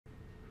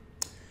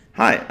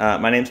Hi,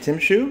 my name's Tim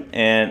Shu,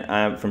 and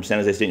I'm from San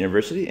Jose State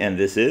University, and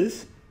this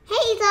is...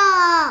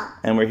 Hazel!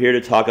 And we're here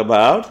to talk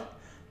about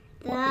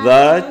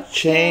the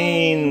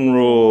chain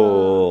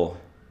rule.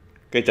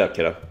 Great job,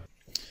 kiddo.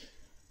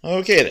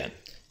 Okay, then.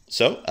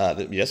 So,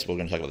 yes, we're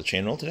going to talk about the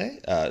chain rule today.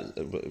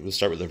 We'll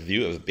start with a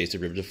review of basic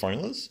derivative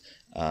formulas.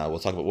 We'll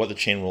talk about what the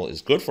chain rule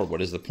is good for,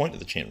 what is the point of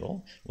the chain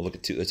rule. We'll look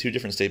at two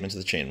different statements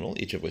of the chain rule,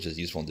 each of which is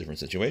useful in different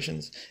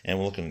situations, and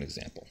we'll look at an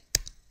example.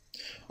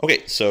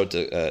 Okay, so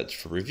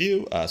for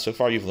review, so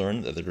far you've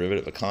learned that the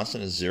derivative of a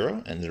constant is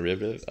 0, and the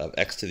derivative of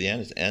x to the n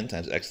is n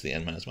times x to the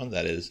n minus 1.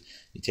 That is,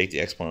 you take the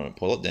exponent and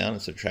pull it down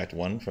and subtract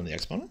 1 from the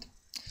exponent.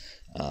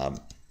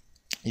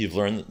 You've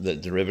learned that the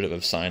derivative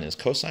of sine is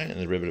cosine, and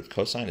the derivative of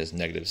cosine is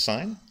negative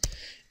sine.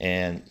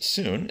 And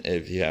soon,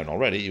 if you haven't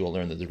already, you will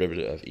learn the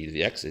derivative of e to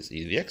the x is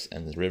e to the x,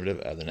 and the derivative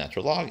of the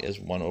natural log is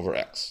 1 over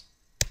x.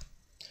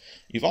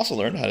 You've also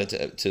learned how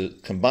to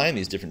combine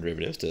these different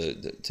derivatives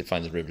to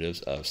find the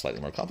derivatives of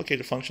slightly more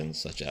complicated functions,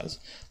 such as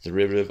the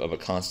derivative of a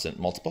constant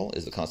multiple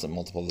is the constant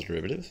multiple of the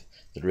derivative.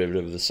 The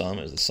derivative of the sum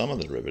is the sum of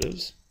the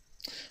derivatives.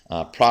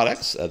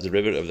 Products, the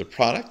derivative of the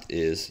product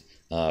is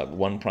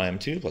 1 prime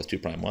 2 plus 2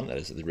 prime 1. That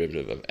is, the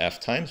derivative of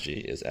f times g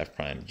is f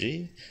prime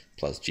g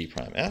plus g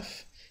prime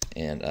f.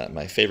 And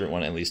my favorite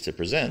one, at least to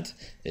present,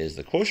 is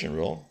the quotient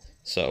rule.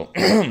 So,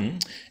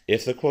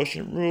 if the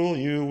quotient rule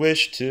you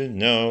wish to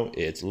know,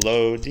 it's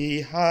low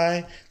d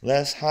high,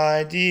 less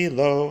high d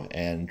low,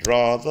 and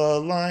draw the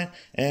line,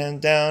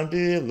 and down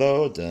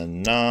below,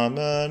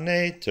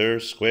 denominator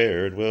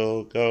squared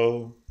will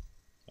go.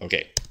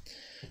 Okay.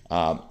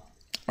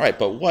 All right,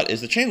 but what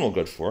is the chain rule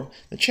good for?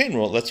 The chain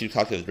rule lets you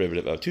calculate the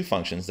derivative of two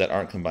functions that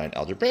aren't combined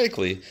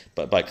algebraically,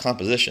 but by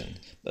composition.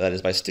 That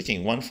is, by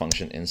sticking one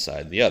function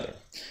inside the other.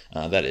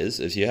 That is,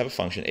 if you have a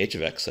function h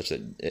of x such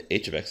that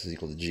h of x is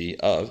equal to g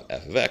of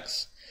f of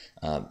x,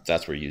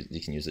 that's where you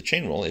can use the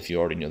chain rule if you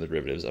already know the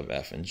derivatives of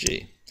f and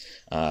g.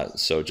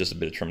 So just a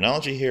bit of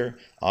terminology here.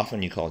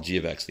 Often you call g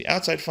of x the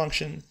outside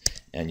function,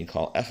 and you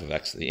call f of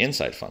x the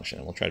inside function.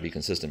 And we'll try to be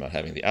consistent about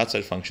having the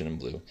outside function in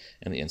blue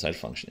and the inside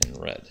function in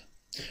red.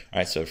 All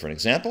right, so for an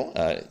example,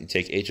 you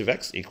take h of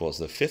x equals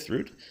the fifth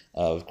root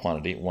of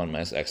quantity 1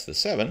 minus x to the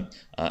 7.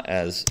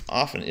 As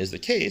often is the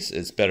case,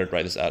 it's better to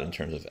write this out in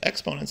terms of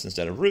exponents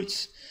instead of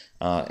roots,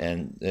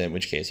 and in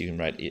which case you can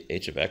write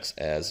h of x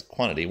as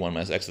quantity 1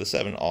 minus x to the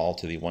 7 all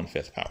to the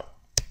 1/5 power.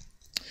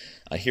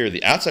 Here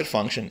the outside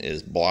function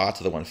is blah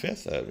to the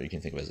 1/5. You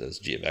can think of it as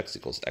g of x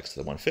equals x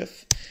to the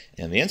 1/5.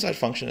 And the inside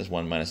function is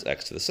 1 minus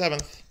x to the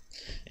 7th.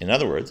 In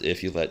other words,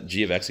 if you let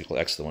g of x equal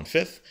x to the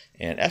 1/5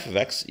 and f of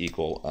x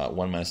equal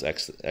 1 minus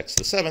x to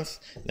the 7th,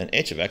 then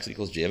h of x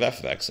equals g of f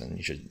of x, and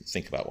you should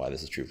think about why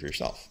this is true for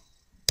yourself.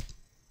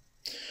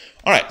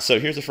 All right, so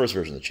here's the first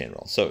version of the chain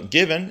rule. So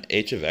given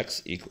h of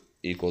x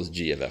equals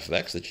g of f of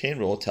x, the chain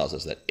rule tells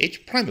us that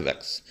h prime of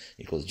x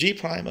equals g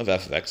prime of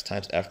f of x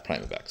times f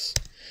prime of x.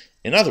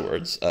 In other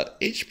words,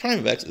 h prime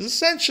of x is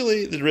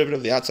essentially the derivative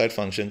of the outside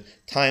function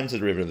times the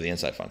derivative of the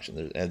inside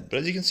function. But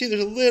as you can see,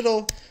 there's a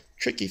little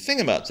tricky thing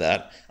about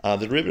that.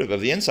 The derivative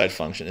of the inside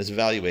function is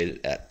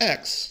evaluated at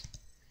x,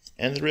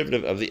 and the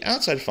derivative of the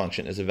outside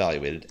function is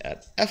evaluated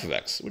at f of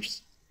x, which,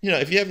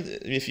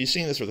 if you've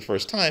seen this for the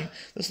first time,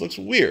 this looks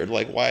weird.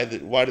 Like, why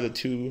do the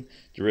two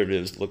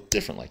derivatives look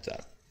different like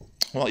that?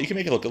 Well, you can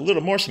make it look a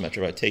little more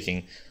symmetric by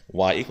taking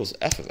y equals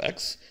f of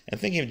x and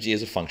thinking of g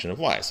as a function of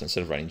y. So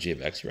instead of writing g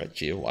of x, you write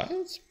g of y.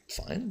 It's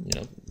fine.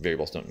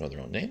 Variables don't know their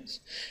own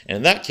names. And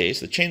in that case,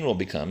 the chain rule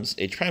becomes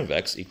h prime of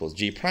x equals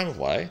g prime of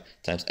y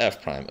times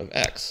f prime of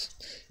x.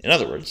 In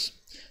other words,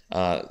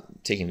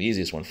 taking the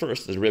easiest one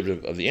first, the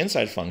derivative of the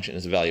inside function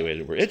is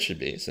evaluated where it should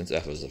be, since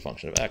f is a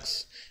function of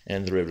x,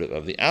 and the derivative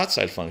of the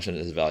outside function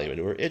is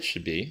evaluated where it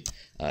should be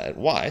at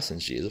y,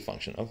 since g is a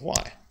function of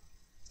y.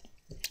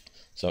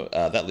 So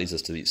that leads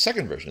us to the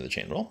second version of the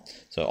chain rule.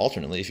 So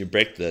alternately, if you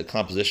break the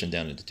composition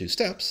down into two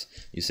steps,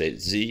 you say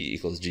z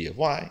equals g of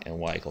y and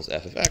y equals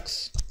f of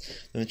x.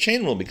 Then the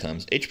chain rule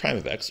becomes h prime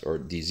of x, or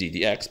dz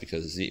dx,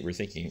 because we're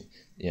thinking,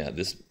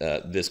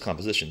 this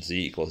composition,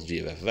 z equals g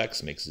of f of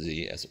x, makes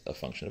z as a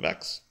function of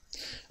x,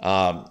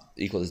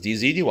 equals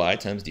dz dy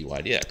times dy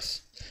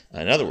dx.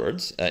 In other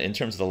words, in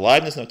terms of the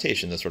Leibniz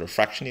notation, the sort of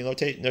fractiony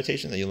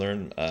notation that you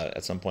learn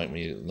at some point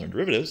when you learn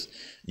derivatives,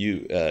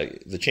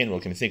 the chain rule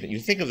can you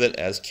think of it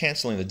as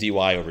canceling the dy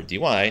over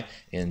dy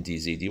in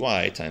dz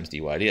dy times dy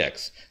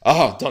dx.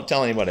 Oh, don't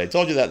tell anybody I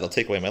told you that. They'll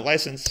take away my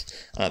license.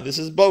 This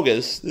is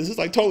bogus. This is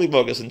like totally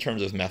bogus in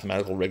terms of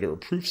mathematical rigor or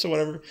proofs or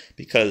whatever,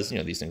 because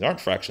these things aren't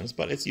fractions,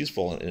 but it's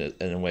useful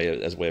in a way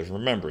as a way of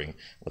remembering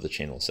what the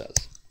chain rule says.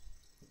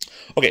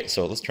 Okay,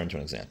 so let's turn to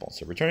an example.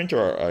 So returning to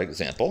our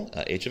example,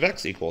 h of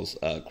x equals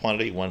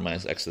quantity 1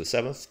 minus x to the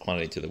 7th,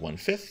 quantity to the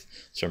 1/5.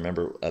 So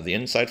remember, the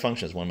inside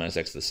function is 1 minus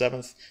x to the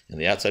 7th, and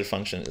the outside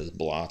function is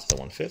blah to the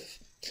 1/5.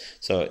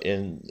 So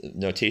in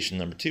notation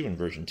number 2, in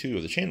version 2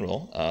 of the chain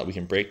rule, we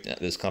can break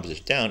this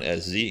composition down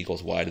as z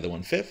equals y to the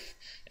 1/5,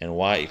 and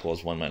y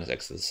equals 1 minus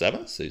x to the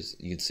 7th. So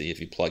you can see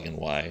if you plug in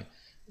y,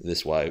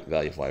 this y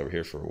value of y over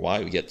here for y,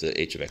 we get the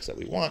h of x that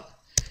we want.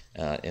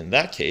 In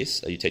that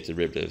case, you take the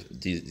derivative of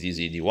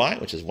dz dy,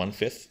 which is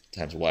 1/5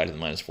 times y to the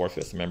minus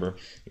 4/5. Remember,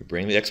 you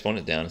bring the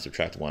exponent down and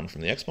subtract 1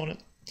 from the exponent.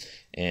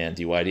 And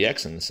dy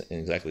dx in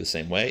exactly the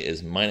same way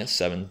is minus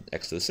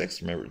 7x to the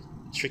 6th. Remember,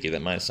 it's tricky,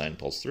 that minus sign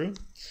pulls through,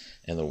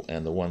 and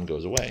the 1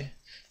 goes away.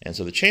 And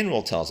so the chain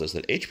rule tells us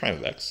that h prime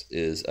of x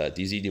is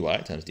dz dy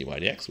times dy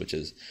dx, which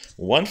is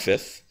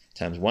 1/5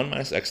 times 1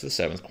 minus x to the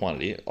 7th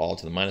quantity, all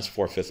to the minus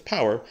 4/5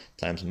 power,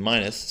 times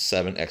minus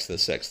 7x to the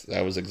 6th.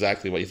 That was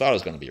exactly what you thought it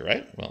was going to be,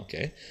 right? Well,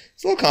 okay.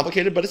 It's a little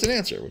complicated, but it's an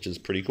answer, which is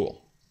pretty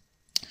cool.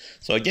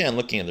 So again,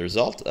 looking at the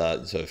result,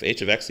 so if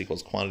h of x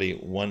equals quantity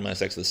 1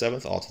 minus x to the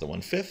 7th, all to the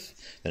 1/5,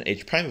 then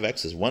h prime of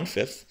x is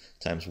 1/5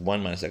 times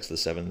 1 minus x to the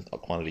 7th,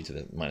 quantity to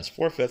the minus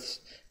 4/5,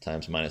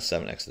 times minus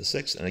 7x to the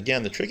 6th. And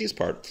again, the trickiest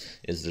part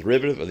is the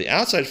derivative of the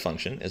outside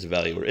function is a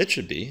value where it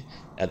should be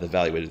at the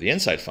value weight of the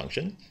inside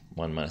function,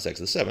 1 minus x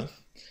to the 7th,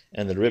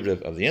 and the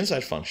derivative of the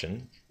inside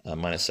function,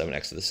 minus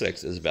 7x to the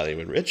 6th, is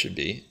evaluated where it should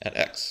be at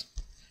x.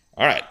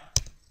 All right.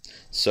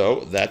 So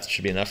that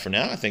should be enough for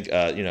now. I think,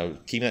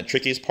 keeping that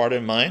trickiest part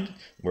in mind,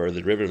 where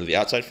the derivative of the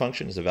outside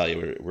function is a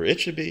value where it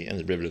should be, and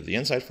the derivative of the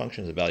inside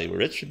function is a value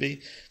where it should be.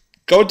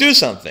 Go do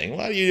something.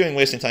 What are you doing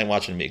wasting time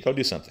watching me? Go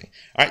do something.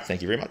 All right.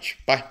 Thank you very much.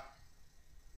 Bye.